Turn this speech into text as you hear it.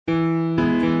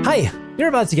Hi, you're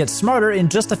about to get smarter in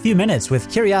just a few minutes with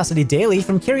Curiosity Daily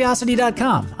from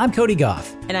Curiosity.com. I'm Cody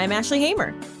Goff. And I'm Ashley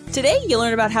Hamer. Today, you'll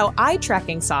learn about how eye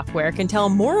tracking software can tell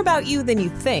more about you than you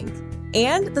think,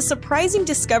 and the surprising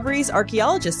discoveries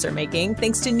archaeologists are making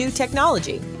thanks to new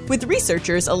technology, with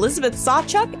researchers Elizabeth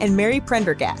Sawchuk and Mary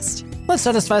Prendergast. Let's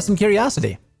satisfy some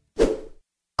curiosity.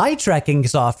 Eye tracking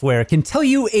software can tell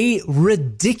you a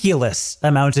ridiculous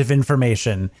amount of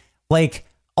information, like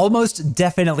almost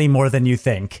definitely more than you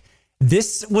think.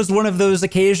 This was one of those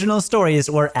occasional stories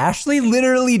where Ashley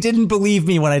literally didn't believe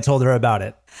me when I told her about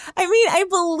it. I mean, I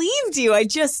believed you.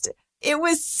 It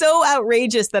was so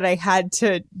outrageous that I had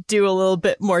to do a little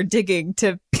bit more digging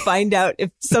to find out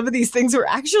if some of these things were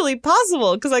actually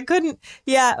possible, because I couldn't.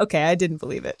 Yeah, okay, I didn't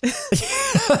believe it.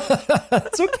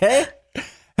 It's okay.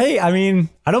 Hey, I mean,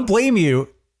 I don't blame you.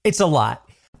 It's a lot.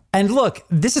 And look,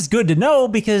 this is good to know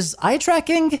because eye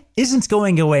tracking isn't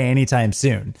going away anytime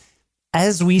soon.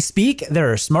 As we speak, there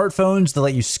are smartphones that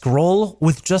let you scroll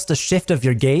with just a shift of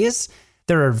your gaze.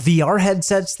 There are VR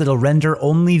headsets that'll render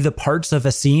only the parts of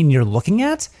a scene you're looking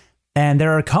at. And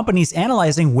there are companies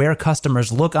analyzing where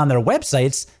customers look on their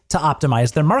websites to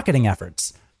optimize their marketing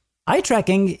efforts. Eye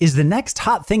tracking is the next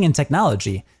hot thing in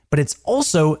technology, but it's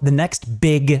also the next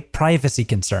big privacy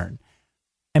concern.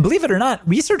 And believe it or not,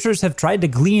 researchers have tried to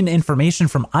glean information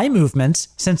from eye movements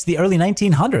since the early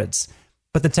 1900s,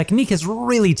 but the technique has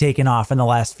really taken off in the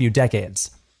last few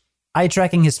decades. Eye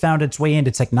tracking has found its way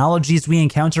into technologies we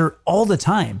encounter all the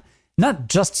time, not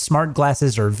just smart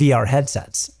glasses or VR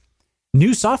headsets.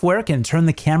 New software can turn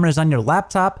the cameras on your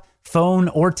laptop, phone,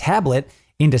 or tablet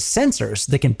into sensors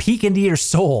that can peek into your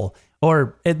soul,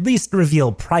 or at least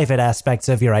reveal private aspects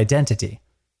of your identity.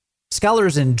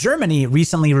 Scholars in Germany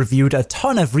recently reviewed a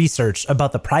ton of research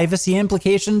about the privacy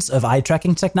implications of eye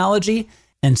tracking technology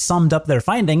and summed up their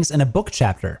findings in a book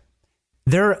chapter.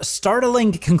 Their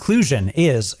startling conclusion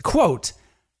is, quote,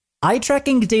 eye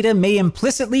tracking data may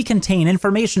implicitly contain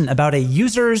information about a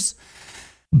user's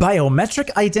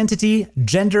biometric identity,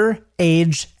 gender,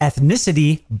 age,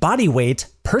 ethnicity, body weight,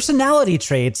 personality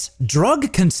traits,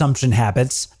 drug consumption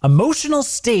habits, emotional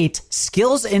state,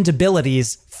 skills and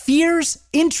abilities, fears,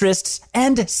 interests,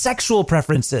 and sexual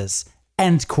preferences,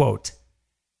 end quote.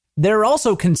 They're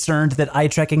also concerned that eye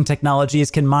tracking technologies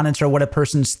can monitor what a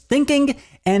person's thinking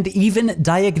and even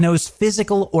diagnose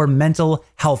physical or mental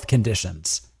health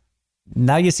conditions.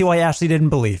 Now you see why Ashley didn't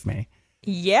believe me.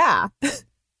 Yeah.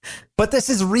 But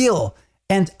this is real,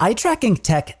 and eye tracking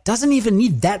tech doesn't even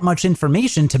need that much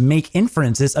information to make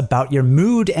inferences about your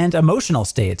mood and emotional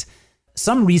state.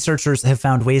 Some researchers have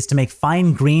found ways to make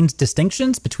fine-grained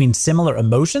distinctions between similar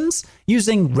emotions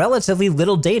using relatively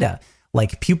little data,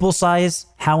 like pupil size,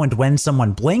 how and when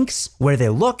someone blinks, where they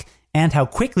look, and how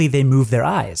quickly they move their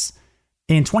eyes.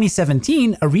 In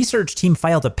 2017, a research team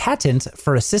filed a patent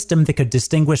for a system that could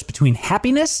distinguish between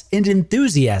happiness and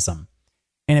enthusiasm.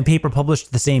 In a paper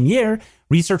published the same year,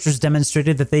 researchers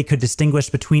demonstrated that they could distinguish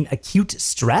between acute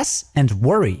stress and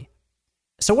worry.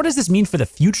 So what does this mean for the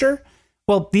future?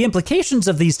 Well, the implications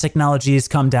of these technologies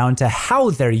come down to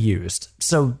how they're used,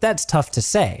 so that's tough to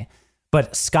say.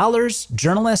 But scholars,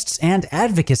 journalists, and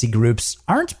advocacy groups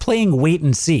aren't playing wait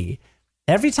and see.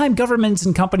 Every time governments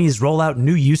and companies roll out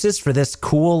new uses for this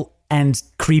cool and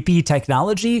creepy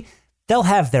technology, they'll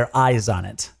have their eyes on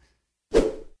it.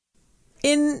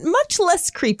 In much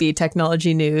less creepy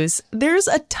technology news, there's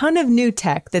a ton of new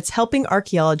tech that's helping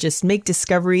archaeologists make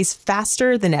discoveries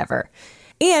faster than ever.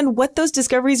 And what those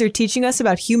discoveries are teaching us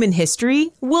about human history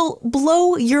will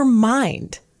blow your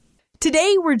mind.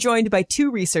 Today, we're joined by two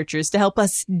researchers to help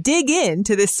us dig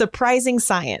into this surprising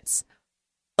science.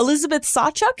 Elizabeth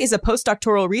Sawchuk is a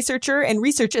postdoctoral researcher and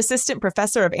research assistant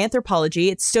professor of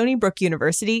anthropology at Stony Brook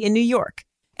University in New York.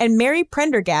 And Mary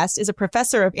Prendergast is a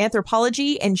professor of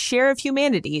anthropology and share of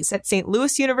humanities at St.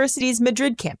 Louis University's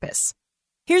Madrid campus.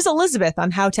 Here's Elizabeth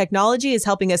on how technology is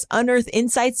helping us unearth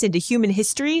insights into human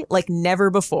history like never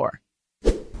before.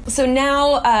 So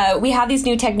now we have these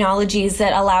new technologies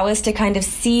that allow us to kind of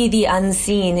see the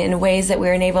unseen in ways that we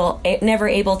were never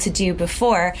able to do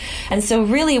before. And so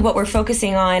really what we're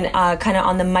focusing on kind of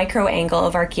on the micro angle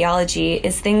of archaeology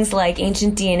is things like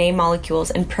ancient DNA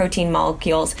molecules and protein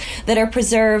molecules that are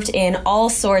preserved in all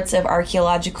sorts of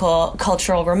archaeological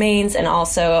cultural remains and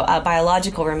also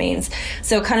biological remains.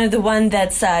 So kind of the one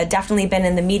that's definitely been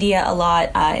in the media a lot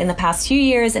in the past few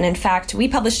years. And in fact, we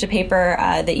published a paper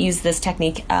that used this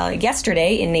technique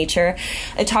yesterday in Nature,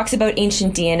 it talks about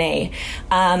ancient DNA.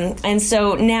 And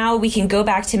so now we can go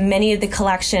back to many of the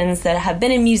collections that have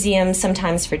been in museums,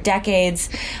 sometimes for decades,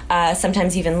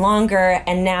 sometimes even longer,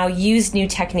 and now use new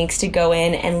techniques to go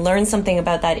in and learn something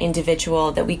about that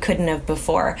individual that we couldn't have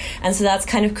before. And so that's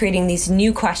kind of creating these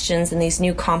new questions and these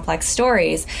new complex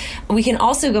stories. We can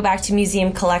also go back to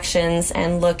museum collections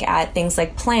and look at things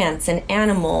like plants and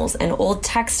animals and old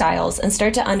textiles and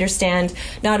start to understand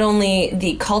not only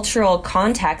the cultural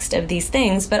context of these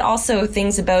things, but also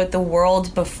things about the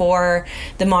world before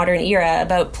the modern era,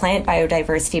 about plant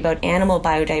biodiversity, about animal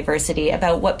biodiversity,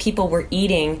 about what people were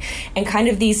eating. And kind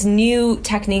of these new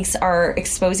techniques are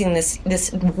exposing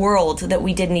this world that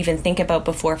we didn't even think about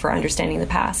before for understanding the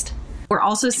past. We're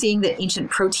also seeing that ancient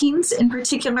proteins in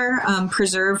particular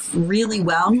preserve really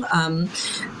well.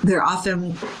 They're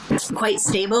often quite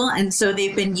stable. And so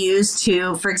they've been used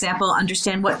to, for example,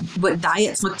 understand what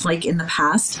diets looked like in the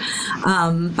past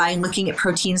by looking at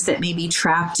proteins that may be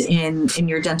trapped in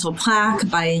your dental plaque,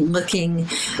 by looking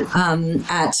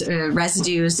at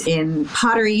residues in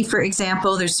pottery, for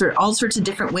example. There's all sorts of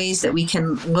different ways that we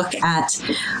can look at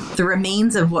the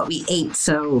remains of what we ate.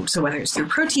 So whether it's through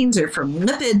proteins or from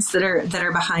lipids that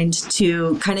are behind,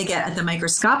 to kind of get at the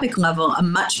microscopic level a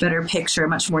much better picture, a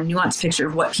much more nuanced picture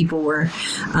of what people were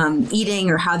eating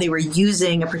or how they were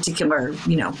using a particular,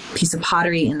 piece of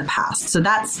pottery in the past. So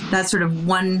that's sort of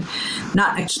one,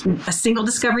 not a single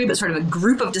discovery, but sort of a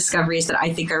group of discoveries that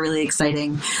I think are really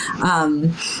exciting.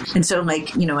 And so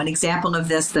an example of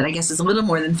this that I guess is a little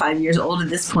more than 5 years old at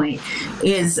this point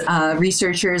is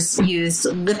researchers used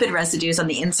lipid residues on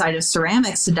the inside of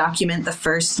ceramics to document the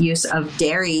first use of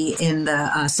dairy in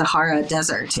the Sahara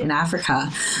Desert in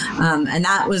Africa. And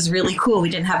that was really cool. We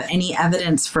didn't have any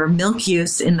evidence for milk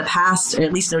use in the past, or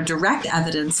at least no direct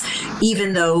evidence,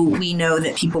 even though we know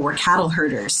that people were cattle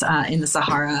herders in the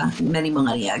Sahara many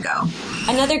millennia ago.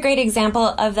 Another great example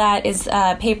of that is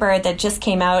a paper that just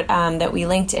came out that we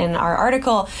linked in our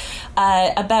article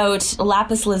about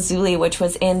lapis lazuli, which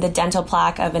was in the dental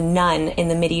plaque of a nun in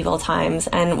the medieval times.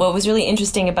 And what was really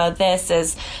interesting about this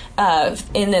is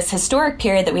in this historic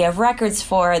period that we have records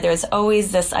for, there's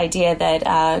always this idea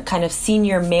that kind of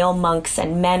senior male monks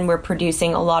and men were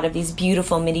producing a lot of these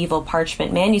beautiful medieval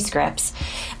parchment manuscripts.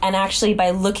 And actually,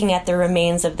 by looking at the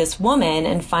remains of this woman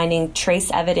and finding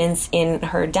trace evidence in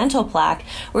her dental plaque,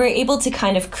 we were able to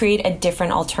kind of create a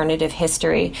different alternative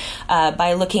history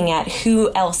by looking at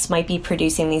who else might be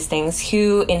producing these things,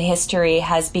 who in history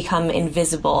has become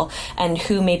invisible, and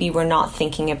who maybe we're not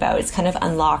thinking about. It's kind of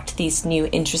unlocked these new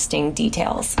interesting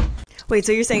details. Wait,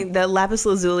 so you're saying the lapis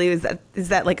lazuli, is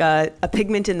that like a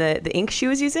pigment in the ink she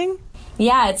was using?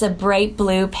 Yeah, it's a bright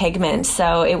blue pigment.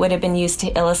 So it would have been used to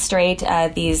illustrate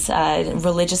these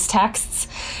religious texts.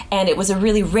 And it was a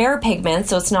really rare pigment,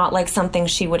 so it's not like something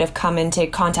she would have come into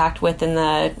contact with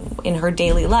in her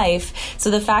daily life.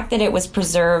 So the fact that it was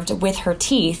preserved with her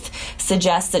teeth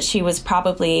suggests that she was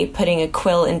probably putting a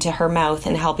quill into her mouth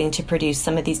and helping to produce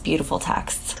some of these beautiful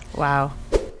texts. Wow.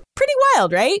 Pretty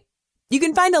wild, right? You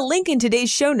can find a link in today's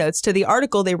show notes to the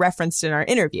article they referenced in our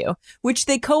interview, which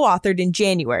they co-authored in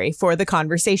January for The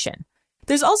Conversation.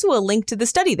 There's also a link to the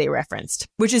study they referenced,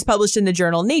 which is published in the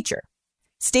journal Nature.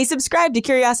 Stay subscribed to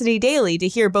Curiosity Daily to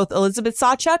hear both Elizabeth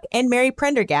Sawchuk and Mary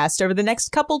Prendergast over the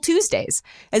next couple Tuesdays,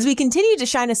 as we continue to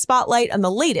shine a spotlight on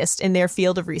the latest in their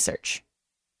field of research.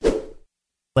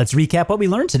 Let's recap what we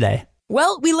learned today.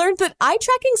 Well, we learned that eye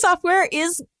tracking software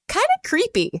is kind of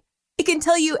creepy. It can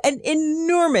tell you an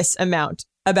enormous amount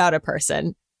about a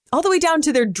person, all the way down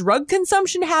to their drug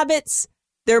consumption habits,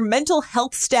 their mental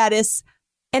health status,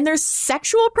 and their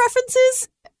sexual preferences.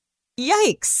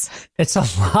 Yikes. It's a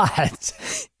lot.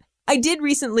 I did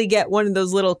recently get one of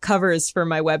those little covers for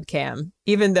my webcam,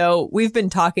 even though we've been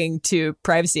talking to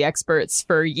privacy experts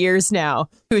for years now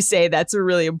who say that's a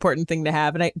really important thing to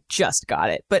have, and I just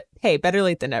got it. But hey, better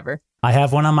late than never. I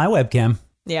have one on my webcam.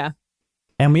 Yeah.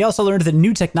 And we also learned that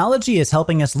new technology is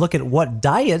helping us look at what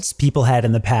diets people had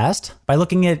in the past by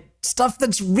looking at stuff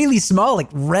that's really small, like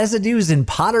residues in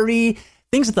pottery,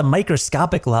 things at the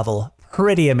microscopic level.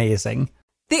 Pretty amazing.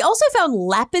 They also found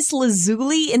lapis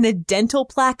lazuli in the dental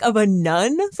plaque of a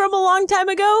nun from a long time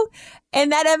ago.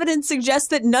 And that evidence suggests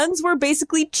that nuns were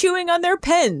basically chewing on their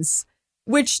pens,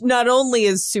 which not only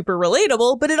is super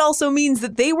relatable, but it also means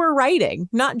that they were writing,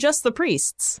 not just the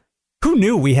priests. Who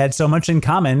knew we had so much in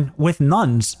common with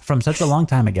nuns from such a long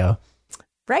time ago?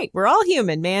 Right. We're all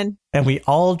human, man. And we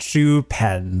all chew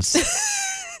pens.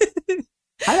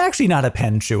 I'm actually not a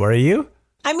pen chewer, are you?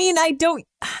 I mean, I don't.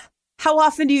 How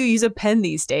often do you use a pen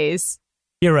these days?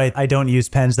 You're right. I don't use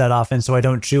pens that often, so I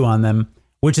don't chew on them.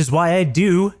 which is why I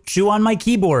do chew on my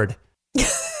keyboard.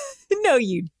 No,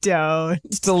 you don't.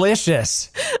 It's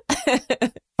delicious.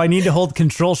 If I need to hold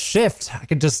Control-Shift, I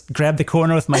could just grab the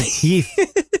corner with my teeth.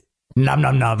 Nom,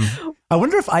 nom, nom. I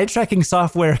wonder if eye tracking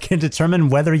software can determine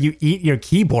whether you eat your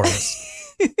keyboards.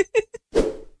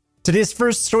 Today's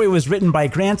first story was written by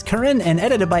Grant Curran and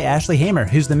edited by Ashley Hamer,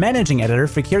 who's the managing editor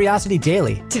for Curiosity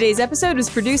Daily. Today's episode was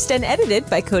produced and edited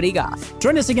by Cody Goff.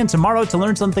 Join us again tomorrow to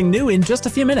learn something new in just a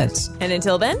few minutes. And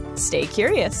until then, stay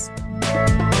curious.